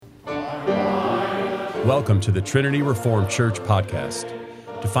Welcome to the Trinity Reformed Church podcast.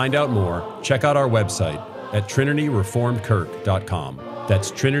 To find out more, check out our website at trinityreformedkirk.com.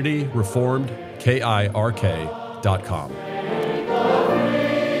 That's trinityreformedkirk.com.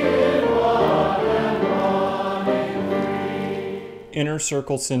 Inner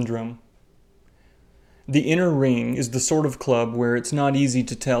Circle Syndrome. The inner ring is the sort of club where it's not easy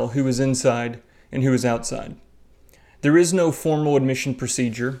to tell who is inside and who is outside. There is no formal admission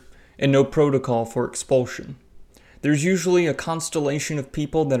procedure and no protocol for expulsion. There's usually a constellation of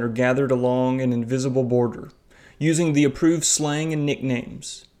people that are gathered along an invisible border, using the approved slang and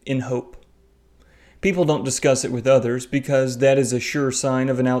nicknames, in hope. People don't discuss it with others because that is a sure sign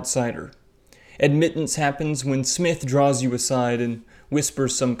of an outsider. Admittance happens when Smith draws you aside and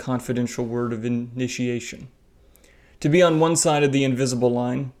whispers some confidential word of initiation. To be on one side of the invisible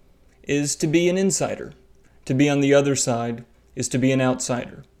line is to be an insider. To be on the other side is to be an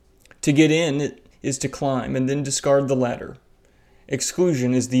outsider. To get in is to climb and then discard the ladder.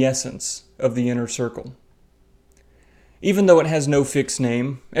 Exclusion is the essence of the inner circle. Even though it has no fixed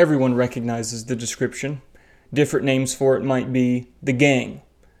name, everyone recognizes the description. Different names for it might be the gang,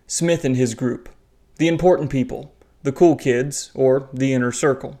 Smith and his group, the important people, the cool kids, or the inner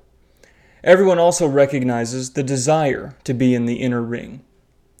circle. Everyone also recognizes the desire to be in the inner ring.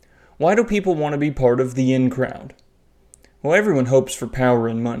 Why do people want to be part of the in crowd? Well, everyone hopes for power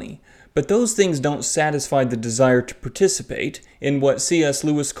and money, but those things don't satisfy the desire to participate in what C.S.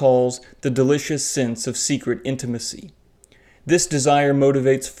 Lewis calls the delicious sense of secret intimacy. This desire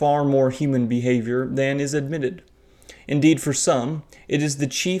motivates far more human behavior than is admitted. Indeed, for some, it is the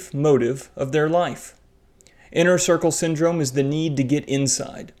chief motive of their life. Inner circle syndrome is the need to get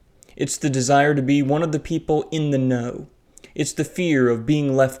inside. It's the desire to be one of the people in the know. It's the fear of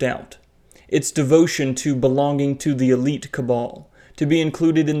being left out. It's devotion to belonging to the elite cabal, to be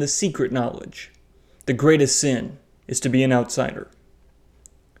included in the secret knowledge. The greatest sin is to be an outsider.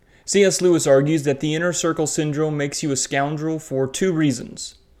 C.S. Lewis argues that the inner circle syndrome makes you a scoundrel for two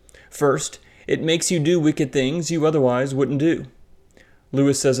reasons. First, it makes you do wicked things you otherwise wouldn't do.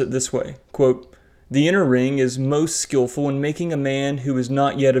 Lewis says it this way, quote, "The inner ring is most skillful in making a man who is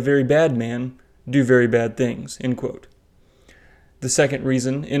not yet a very bad man do very bad things," end quote. The second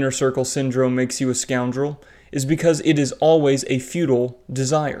reason inner circle syndrome makes you a scoundrel is because it is always a futile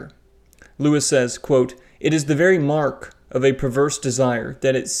desire. Lewis says, quote, "It is the very mark of a perverse desire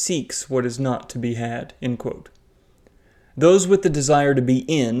that it seeks what is not to be had," end quote. Those with the desire to be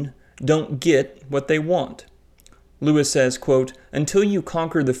in don't get what they want. Lewis says, quote, "Until you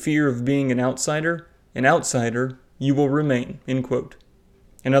conquer the fear of being an outsider you will remain," end quote.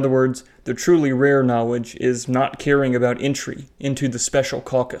 In other words, the truly rare knowledge is not caring about entry into the special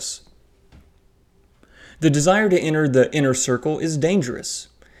caucus. The desire to enter the inner circle is dangerous.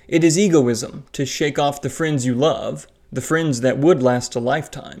 It is egoism to shake off the friends you love, the friends that would last a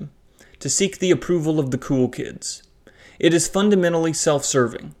lifetime, to seek the approval of the cool kids. It is fundamentally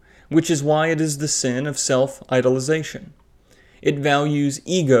self-serving, which is why it is the sin of self-idolization. It values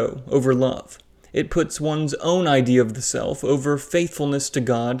ego over love. It puts one's own idea of the self over faithfulness to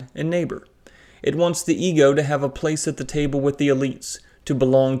God and neighbor. It wants the ego to have a place at the table with the elites, to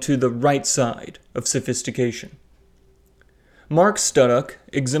belong to the right side of sophistication. Mark Studdock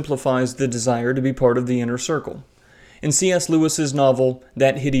exemplifies the desire to be part of the inner circle. In C.S. Lewis's novel,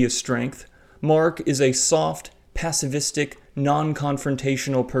 That Hideous Strength, Mark is a soft, pacifistic,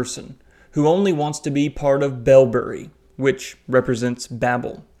 non-confrontational person who only wants to be part of Bellbury, which represents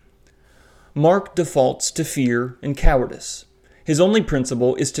Babel. Mark defaults to fear and cowardice. His only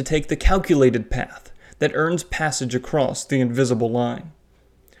principle is to take the calculated path that earns passage across the invisible line.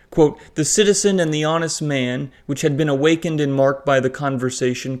 Quote, "The citizen and the honest man, which had been awakened in Mark by the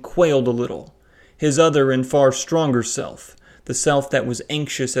conversation, quailed a little. His other and far stronger self, the self that was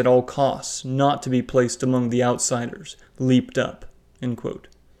anxious at all costs not to be placed among the outsiders, leaped up," end quote.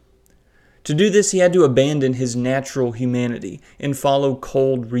 To do this, he had to abandon his natural humanity and follow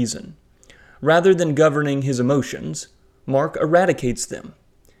cold reason. Rather than governing his emotions, Mark eradicates them.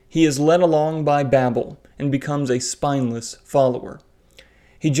 He is led along by Babel and becomes a spineless follower.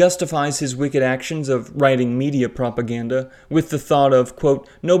 He justifies his wicked actions of writing media propaganda with the thought of, quote,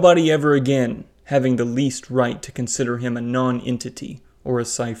 "nobody ever again having the least right to consider him a non-entity or a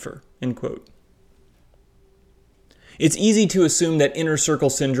cipher," end quote. It's easy to assume that inner circle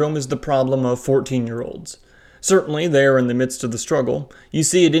syndrome is the problem of 14-year-olds. Certainly, they are in the midst of the struggle. You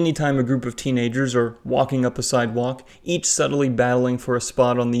see it any time a group of teenagers are walking up a sidewalk, each subtly battling for a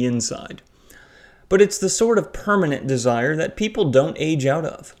spot on the inside. But it's the sort of permanent desire that people don't age out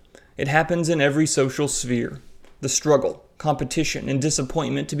of. It happens in every social sphere. The struggle, competition, and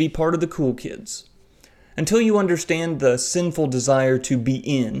disappointment to be part of the cool kids. Until you understand the sinful desire to be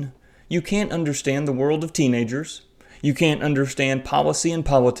in, you can't understand the world of teenagers, you can't understand policy and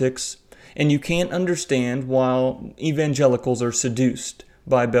politics, and you can't understand why evangelicals are seduced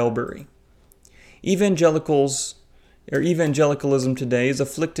by Bellbury. Evangelicalism today is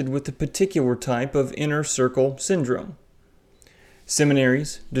afflicted with a particular type of inner circle syndrome.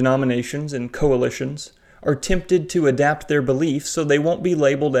 Seminaries, denominations, and coalitions are tempted to adapt their beliefs so they won't be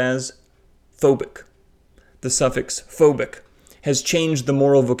labeled as phobic. The suffix phobic has changed the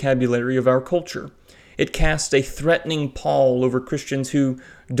moral vocabulary of our culture. It casts a threatening pall over Christians who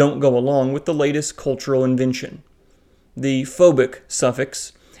don't go along with the latest cultural invention. The phobic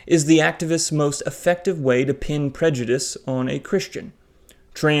suffix is the activist's most effective way to pin prejudice on a Christian.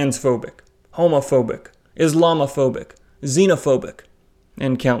 Transphobic, homophobic, Islamophobic, xenophobic,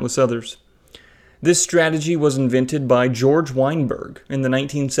 and countless others. This strategy was invented by George Weinberg in the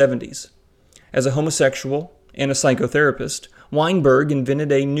 1970s. As a homosexual and a psychotherapist, Weinberg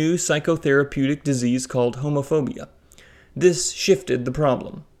invented a new psychotherapeutic disease called homophobia. This shifted the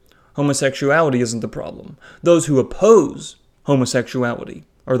problem. Homosexuality isn't the problem. Those who oppose homosexuality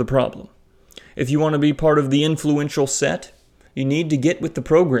are the problem. If you want to be part of the influential set, you need to get with the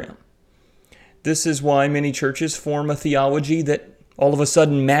program. This is why many churches form a theology that all of a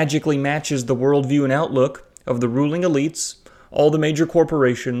sudden magically matches the worldview and outlook of the ruling elites, all the major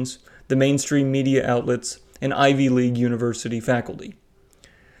corporations, the mainstream media outlets, and Ivy League university faculty.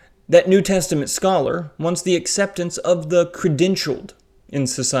 That New Testament scholar wants the acceptance of the credentialed in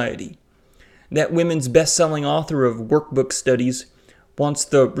society. That women's best-selling author of workbook studies wants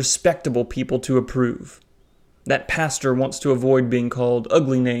the respectable people to approve. That pastor wants to avoid being called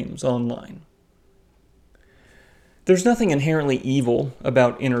ugly names online. There's nothing inherently evil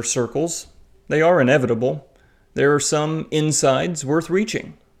about inner circles. They are inevitable. There are some insides worth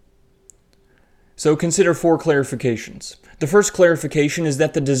reaching. So consider 4 clarifications. The first clarification is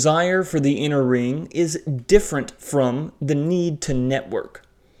that the desire for the inner ring is different from the need to network.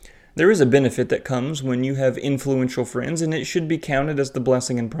 There is a benefit that comes when you have influential friends, and it should be counted as the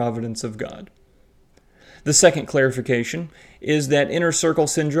blessing and providence of God. The second clarification is that inner circle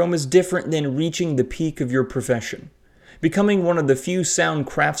syndrome is different than reaching the peak of your profession. Becoming one of the few sound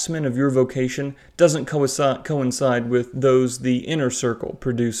craftsmen of your vocation doesn't coincide with those the inner circle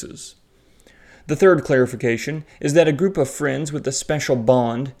produces. The third clarification is that a group of friends with a special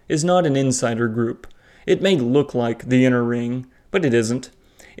bond is not an insider group. It may look like the inner ring, but it isn't.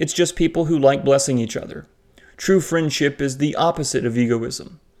 It's just people who like blessing each other. True friendship is the opposite of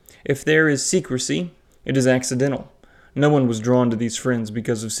egoism. If there is secrecy, it is accidental. No one was drawn to these friends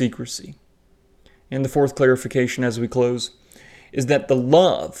because of secrecy. And the fourth clarification as we close is that the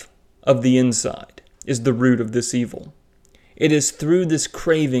love of the inside is the root of this evil. It is through this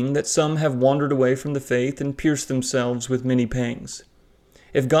craving that some have wandered away from the faith and pierced themselves with many pangs.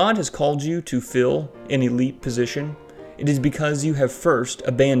 If God has called you to fill an elite position, it is because you have first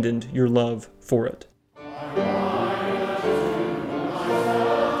abandoned your love for it.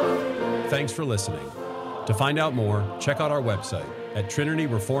 Thanks for listening. To find out more, check out our website at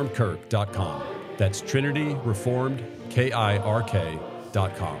trinityreformedkirk.com. That's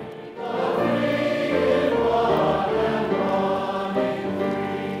trinityreformedkirk.com.